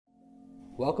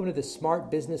Welcome to the Smart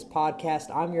Business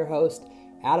Podcast. I'm your host,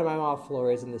 Adam Imhoff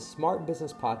Flores, and the Smart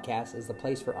Business Podcast is the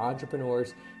place for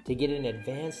entrepreneurs to get an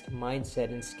advanced mindset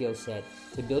and skill set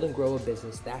to build and grow a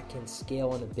business that can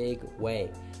scale in a big way.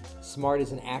 SMART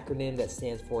is an acronym that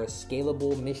stands for a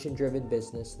scalable, mission-driven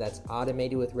business that's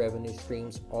automated with revenue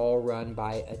streams, all run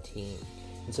by a team.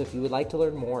 And so if you would like to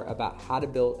learn more about how to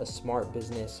build a smart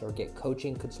business or get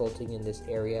coaching, consulting in this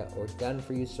area, or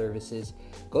done-for-you services,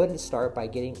 go ahead and start by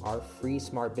getting our free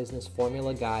Smart Business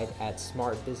Formula guide at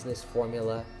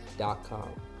smartbusinessformula.com.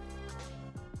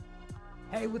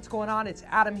 Hey, what's going on? It's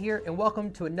Adam here, and welcome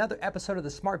to another episode of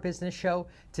the Smart Business Show.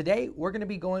 Today, we're going to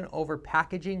be going over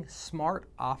packaging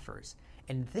smart offers.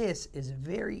 And this is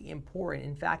very important.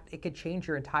 In fact, it could change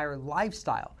your entire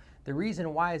lifestyle. The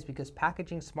reason why is because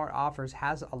packaging smart offers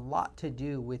has a lot to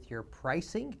do with your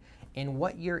pricing and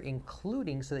what you're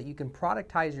including so that you can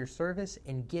productize your service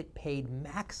and get paid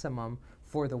maximum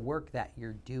for the work that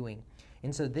you're doing.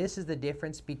 And so this is the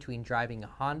difference between driving a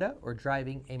Honda or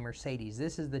driving a Mercedes.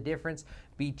 This is the difference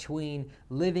between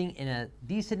living in a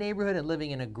decent neighborhood and living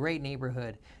in a great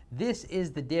neighborhood. This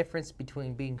is the difference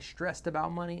between being stressed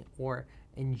about money or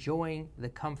enjoying the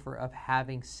comfort of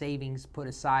having savings put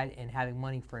aside and having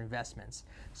money for investments.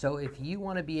 So if you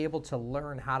want to be able to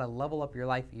learn how to level up your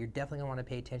life, you're definitely going to want to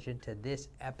pay attention to this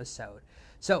episode.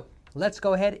 So let's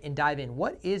go ahead and dive in.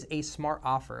 What is a smart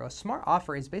offer? A smart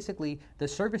offer is basically the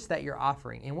service that you're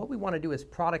offering. And what we want to do is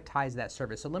productize that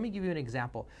service. So let me give you an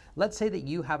example. Let's say that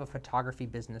you have a photography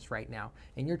business right now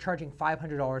and you're charging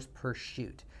 $500 per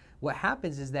shoot. What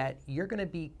happens is that you're going to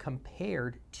be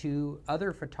compared to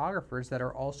other photographers that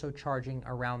are also charging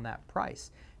around that price.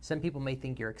 Some people may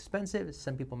think you're expensive,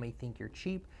 some people may think you're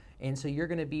cheap, and so you're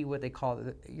going to be what they call,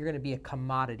 you're going to be a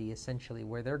commodity essentially,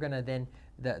 where they're going to then,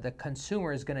 the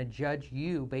consumer is going to judge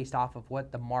you based off of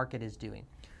what the market is doing.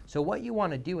 So what you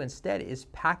want to do instead is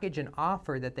package an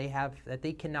offer that they have, that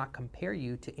they cannot compare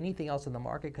you to anything else in the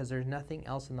market because there's nothing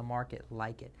else in the market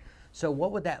like it. So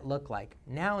what would that look like?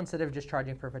 Now, instead of just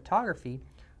charging for photography,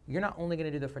 you're not only going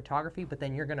to do the photography, but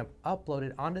then you're going to upload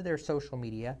it onto their social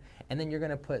media, and then you're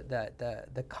going to put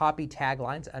the copy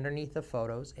taglines underneath the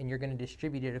photos, and you're going to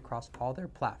distribute it across all their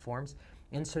platforms.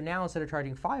 And so now, instead of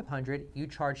charging $500, you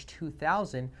charge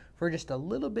 $2,000 for just a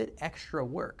little bit extra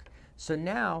work. So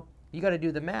now you got to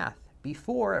do the math.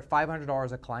 Before, at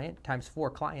 $500 a client times 4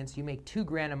 clients, you make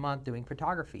 $2,000 a month doing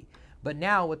photography. But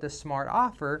now with the smart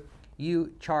offer,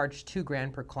 you charge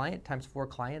 $2,000 per client times 4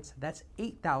 clients. That's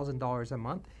 $8,000 a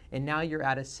month, and now you're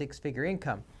at a 6-figure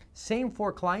income. Same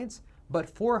 4 clients,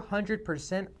 but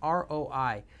 400%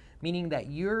 ROI, meaning that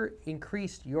your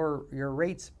rates,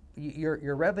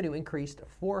 your revenue increased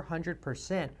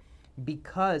 400%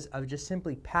 because of just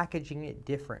simply packaging it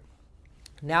different.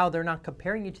 Now they're not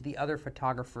comparing you to the other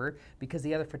photographer because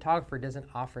the other photographer doesn't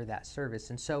offer that service.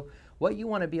 And so what you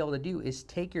want to be able to do is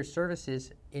take your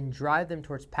services and drive them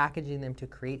towards packaging them to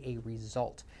create a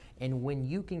result. And when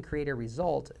you can create a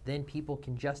result, then people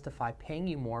can justify paying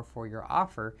you more for your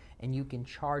offer and you can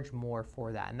charge more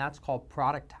for that. And that's called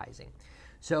productizing.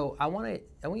 So I want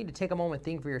you to take a moment,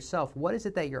 think for yourself, what is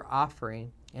it that you're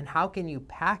offering and how can you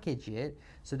package it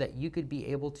so that you could be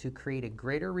able to create a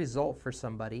greater result for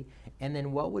somebody, and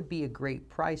then what would be a great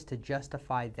price to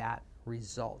justify that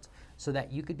result so that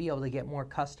you could be able to get more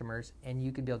customers and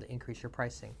you could be able to increase your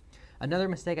pricing. Another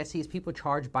mistake I see is people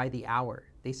charge by the hour.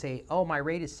 They say, oh, my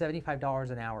rate is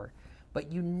 $75 an hour.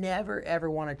 But you never ever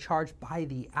want to charge by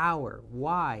the hour.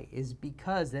 Why? Is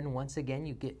because then once again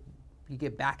you get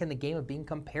back in the game of being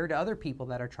compared to other people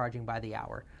that are charging by the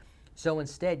hour. So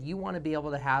instead, you want to be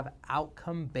able to have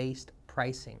outcome-based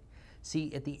pricing.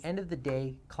 See, at the end of the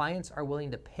day, clients are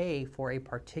willing to pay for a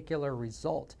particular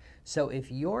result. So if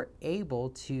you're able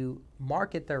to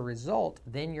market their result,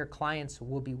 then your clients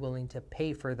will be willing to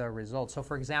pay for the result. So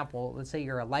for example, let's say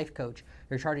you're a life coach,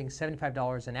 you're charging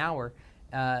 $75 an hour,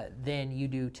 then you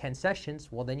do 10 sessions,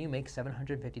 well then you make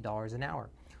 $750 an hour.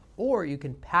 Or you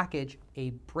can package a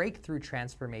breakthrough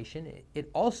transformation. It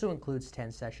also includes 10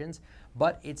 sessions,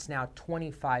 but it's now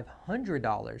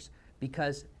 $2,500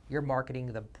 because you're marketing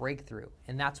the breakthrough,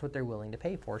 and that's what they're willing to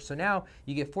pay for. So now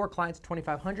you get 4 clients,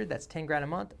 $2,500, that's $10,000 a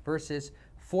month, versus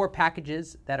 4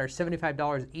 packages that are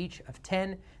 $75 each of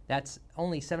 10, that's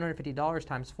only $750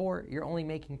 times 4, you're only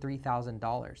making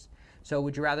 $3,000. So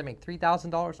would you rather make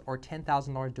 $3,000 or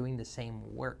 $10,000 doing the same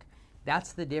work?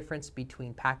 That's the difference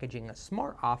between packaging a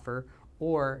smart offer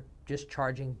or just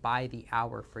charging by the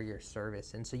hour for your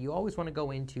service. And so you always want to go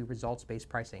into results-based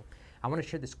pricing. I want to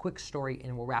share this quick story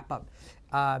and we'll wrap up.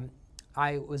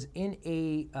 I was in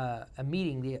a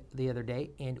meeting the other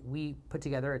day, and we put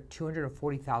together a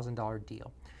 $240,000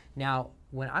 deal. Now,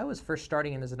 when I was first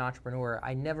starting in as an entrepreneur,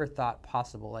 I never thought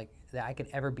possible like that I could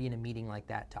ever be in a meeting like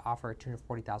that to offer a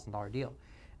 $240,000 deal.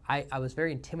 I was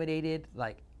very intimidated,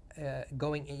 like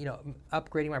going,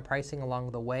 upgrading my pricing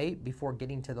along the way before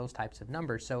getting to those types of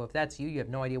numbers. So if that's you, you have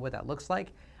no idea what that looks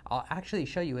like, I'll actually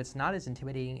show you it's not as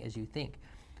intimidating as you think.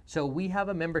 So we have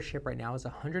a membership right now, it's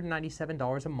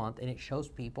 $197 a month, and it shows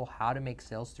people how to make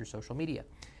sales through social media.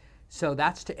 So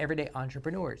that's to everyday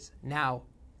entrepreneurs. Now,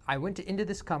 I went into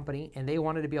this company and they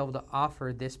wanted to be able to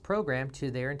offer this program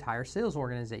to their entire sales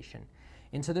organization.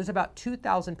 And so there's about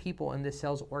 2,000 people in this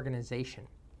sales organization.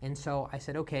 And so I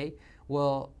said, okay,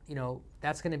 well,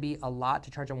 that's going to be a lot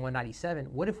to charge them $197.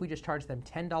 What if we just charge them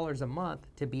 $10 a month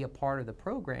to be a part of the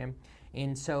program?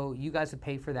 And so you guys would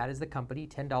pay for that as the company,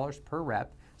 $10 per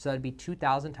rep. So that'd be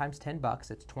 2,000 times 10 bucks.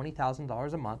 It's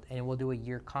 $20,000 a month, and we'll do a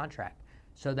year contract.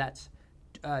 So that's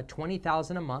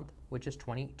 $20,000 a month, which is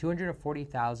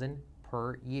 $240,000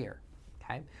 per year.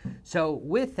 Okay. So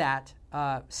with that,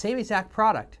 same exact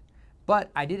product.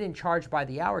 But I didn't charge by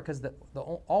the hour because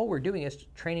all we're doing is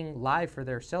training live for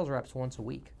their sales reps once a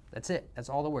week. That's it. That's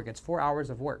all the work. It's 4 hours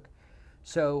of work.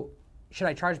 So should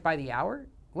I charge by the hour?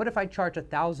 What if I charge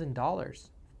 $1,000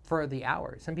 for the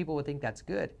hour? Some people would think that's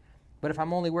good. But if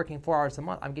I'm only working 4 hours a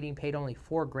month, I'm getting paid only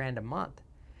 $4,000 a month.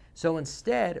 So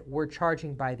instead, we're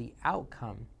charging by the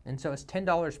outcome. And so it's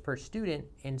 $10 per student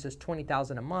and it's just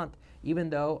 $20,000 a month, even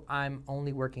though I'm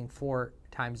only working 4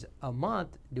 times a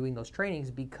month doing those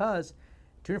trainings, because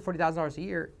 $240,000 a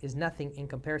year is nothing in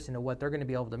comparison to what they're going to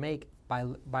be able to make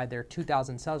by their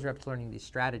 2,000 sales reps learning these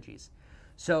strategies.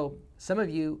 So some of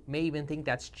you may even think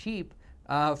that's cheap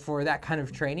for that kind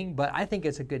of training, but I think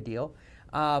it's a good deal.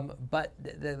 But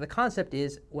the concept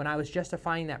is, when I was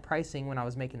justifying that pricing, when I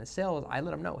was making the sales, I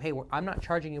let them know, hey, I'm not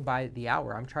charging you by the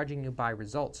hour. I'm charging you by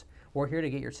results. We're here to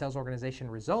get your sales organization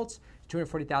results.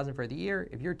 $240,000 for the year.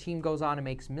 If your team goes on and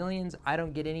makes millions, I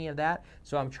don't get any of that.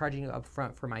 So I'm charging you up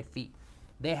front for my fee.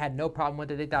 They had no problem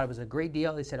with it. They thought it was a great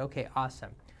deal. They said, okay,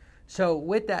 awesome. So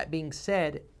with that being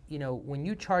said, when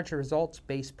you charge a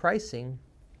results-based pricing,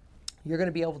 you're going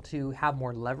to be able to have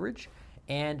more leverage,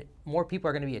 and more people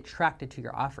are going to be attracted to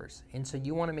your offers. And so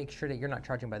you want to make sure that you're not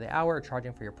charging by the hour or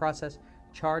charging for your process.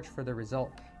 Charge for the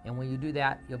result. And when you do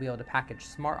that, you'll be able to package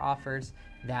smart offers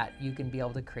that you can be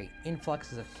able to create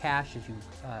influxes of cash as you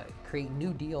create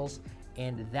new deals.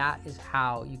 And that is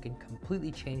how you can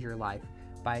completely change your life,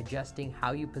 by adjusting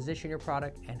how you position your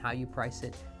product and how you price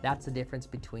it. That's the difference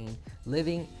between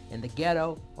living in the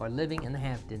ghetto or living in the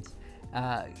Hamptons.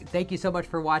 Thank you so much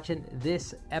for watching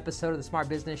this episode of the Smart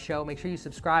Business Show. Make sure you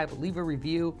subscribe, leave a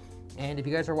review, and if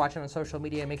you guys are watching on social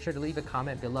media, make sure to leave a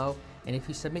comment below. And if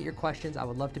you submit your questions, I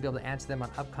would love to be able to answer them on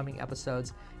upcoming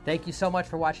episodes. Thank you so much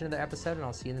for watching another episode, and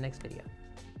I'll see you in the next video.